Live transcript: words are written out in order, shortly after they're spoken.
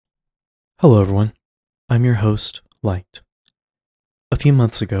Hello, everyone. I'm your host, Light. A few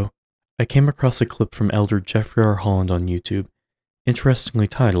months ago, I came across a clip from Elder Jeffrey R. Holland on YouTube, interestingly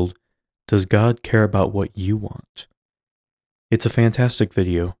titled, Does God Care About What You Want? It's a fantastic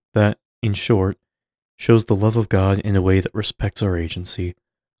video that, in short, shows the love of God in a way that respects our agency,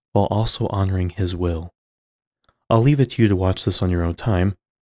 while also honoring His will. I'll leave it to you to watch this on your own time.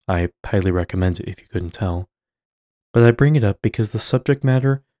 I highly recommend it if you couldn't tell. But I bring it up because the subject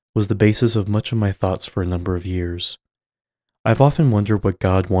matter was the basis of much of my thoughts for a number of years. I've often wondered what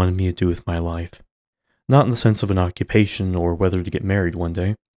God wanted me to do with my life, not in the sense of an occupation or whether to get married one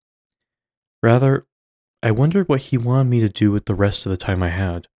day. Rather, I wondered what He wanted me to do with the rest of the time I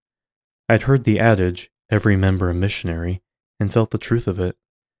had. I'd heard the adage, every member a missionary, and felt the truth of it.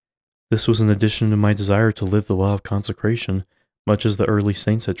 This was in addition to my desire to live the law of consecration, much as the early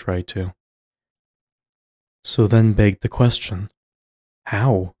saints had tried to. So then begged the question,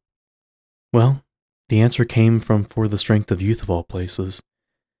 how? Well, the answer came from For the Strength of Youth of all places.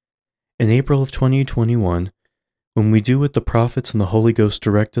 In April of 2021, when we do what the prophets and the Holy Ghost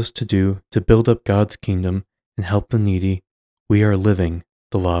direct us to do to build up God's kingdom and help the needy, we are living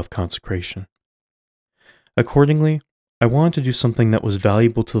the law of consecration. Accordingly, I wanted to do something that was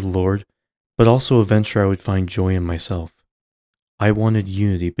valuable to the Lord, but also a venture I would find joy in myself. I wanted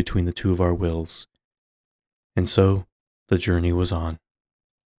unity between the two of our wills. And so, the journey was on.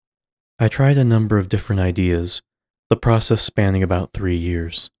 I tried a number of different ideas, the process spanning about 3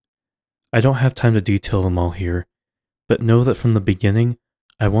 years. I don't have time to detail them all here, but know that from the beginning,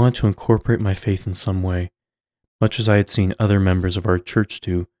 I wanted to incorporate my faith in some way, much as I had seen other members of our church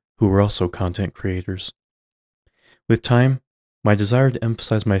do who were also content creators. With time, my desire to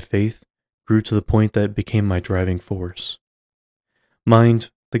emphasize my faith grew to the point that it became my driving force. Mind,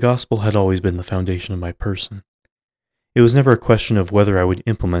 the gospel had always been the foundation of my person. It was never a question of whether I would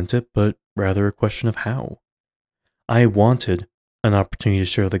implement it, but rather a question of how. I wanted an opportunity to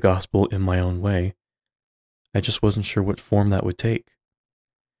share the gospel in my own way. I just wasn't sure what form that would take.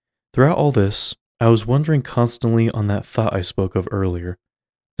 Throughout all this, I was wondering constantly on that thought I spoke of earlier.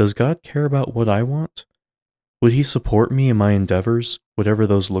 Does God care about what I want? Would He support me in my endeavors, whatever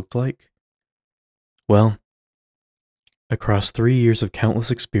those looked like? Well, across 3 years of countless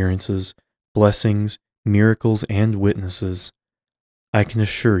experiences, blessings, miracles, and witnesses, I can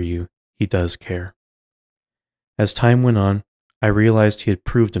assure you He does care. As time went on, I realized He had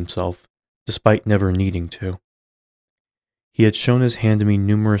proved Himself, despite never needing to. He had shown His hand to me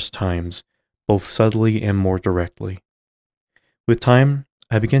numerous times, both subtly and more directly. With time,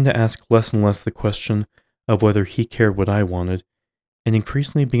 I began to ask less and less the question of whether He cared what I wanted, and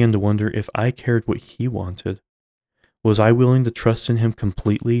increasingly began to wonder if I cared what He wanted. Was I willing to trust in Him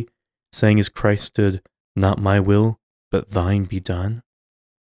completely, saying as Christ did, "Not my will, but thine be done"?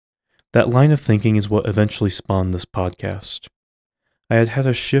 That line of thinking is what eventually spawned this podcast. I had had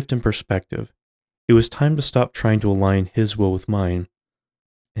a shift in perspective. It was time to stop trying to align His will with mine,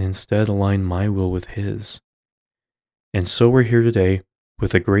 and instead align my will with His. And so we're here today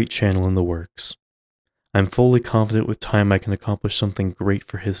with a great channel in the works. I'm fully confident with time I can accomplish something great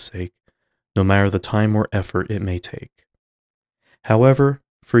for His sake, no matter the time or effort it may take. However,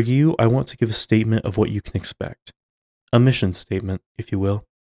 for you, I want to give a statement of what you can expect. A mission statement, if you will.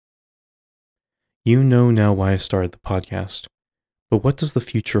 You know now why I started the podcast, but what does the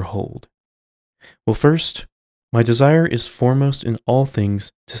future hold? Well, first, my desire is foremost in all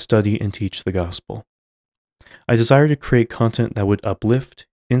things to study and teach the gospel. I desire to create content that would uplift,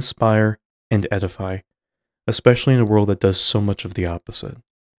 inspire, and edify, especially in a world that does so much of the opposite.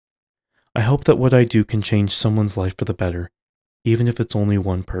 I hope that what I do can change someone's life for the better, even if it's only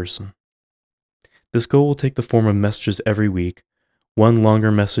one person. This goal will take the form of messages every week, one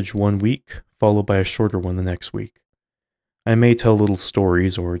longer message one week, followed by a shorter one the next week. I may tell little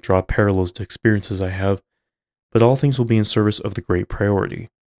stories or draw parallels to experiences I have, but all things will be in service of the great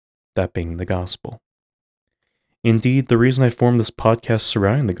priority, that being the gospel. Indeed, the reason I formed this podcast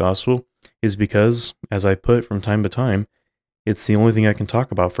surrounding the gospel is because, as I put from time to time, it's the only thing I can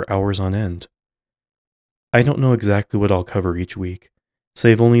talk about for hours on end. I don't know exactly what I'll cover each week,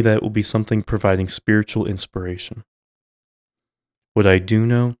 save only that it will be something providing spiritual inspiration. What I do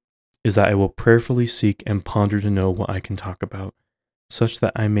know is that I will prayerfully seek and ponder to know what I can talk about, such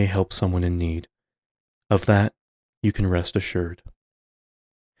that I may help someone in need. Of that, you can rest assured.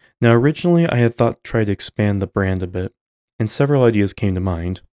 Now, originally I had thought to try to expand the brand a bit, and several ideas came to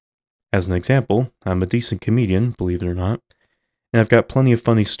mind. As an example, I'm a decent comedian, believe it or not, and I've got plenty of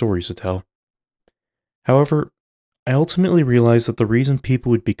funny stories to tell. However, I ultimately realized that the reason people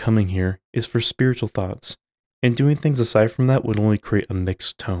would be coming here is for spiritual thoughts, and doing things aside from that would only create a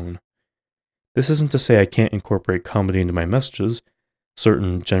mixed tone. This isn't to say I can't incorporate comedy into my messages.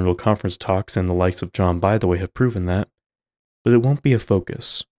 Certain General Conference talks and the likes of John Bytheway have proven that. But it won't be a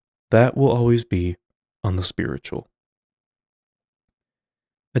focus. That will always be on the spiritual.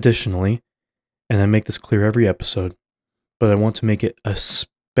 Additionally, and I make this clear every episode, but I want to make it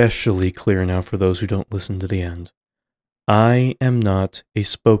especially clear now for those who don't listen to the end. I am not a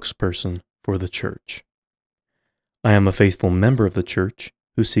spokesperson for the church. I am a faithful member of the church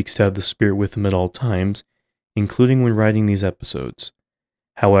who seeks to have the Spirit with him at all times, including when writing these episodes.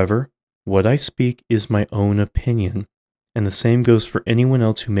 However, what I speak is my own opinion, and the same goes for anyone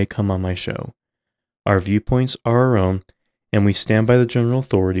else who may come on my show. Our viewpoints are our own, and we stand by the general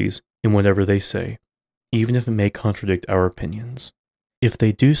authorities in whatever they say, even if it may contradict our opinions. If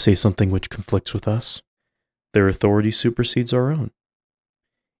they do say something which conflicts with us, their authority supersedes our own.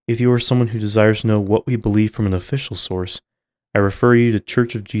 If you are someone who desires to know what we believe from an official source, I refer you to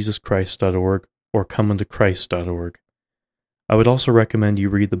churchofjesuschrist.org or comeunto-christ.org. I would also recommend you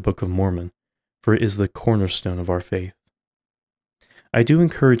read the Book of Mormon, for it is the cornerstone of our faith. I do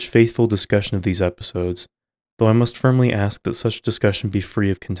encourage faithful discussion of these episodes, though I must firmly ask that such discussion be free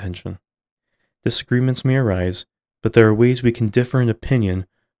of contention. Disagreements may arise, but there are ways we can differ in opinion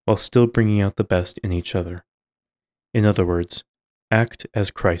while still bringing out the best in each other. In other words, act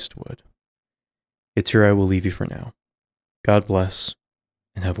as Christ would. It's here I will leave you for now. God bless,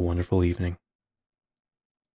 and have a wonderful evening.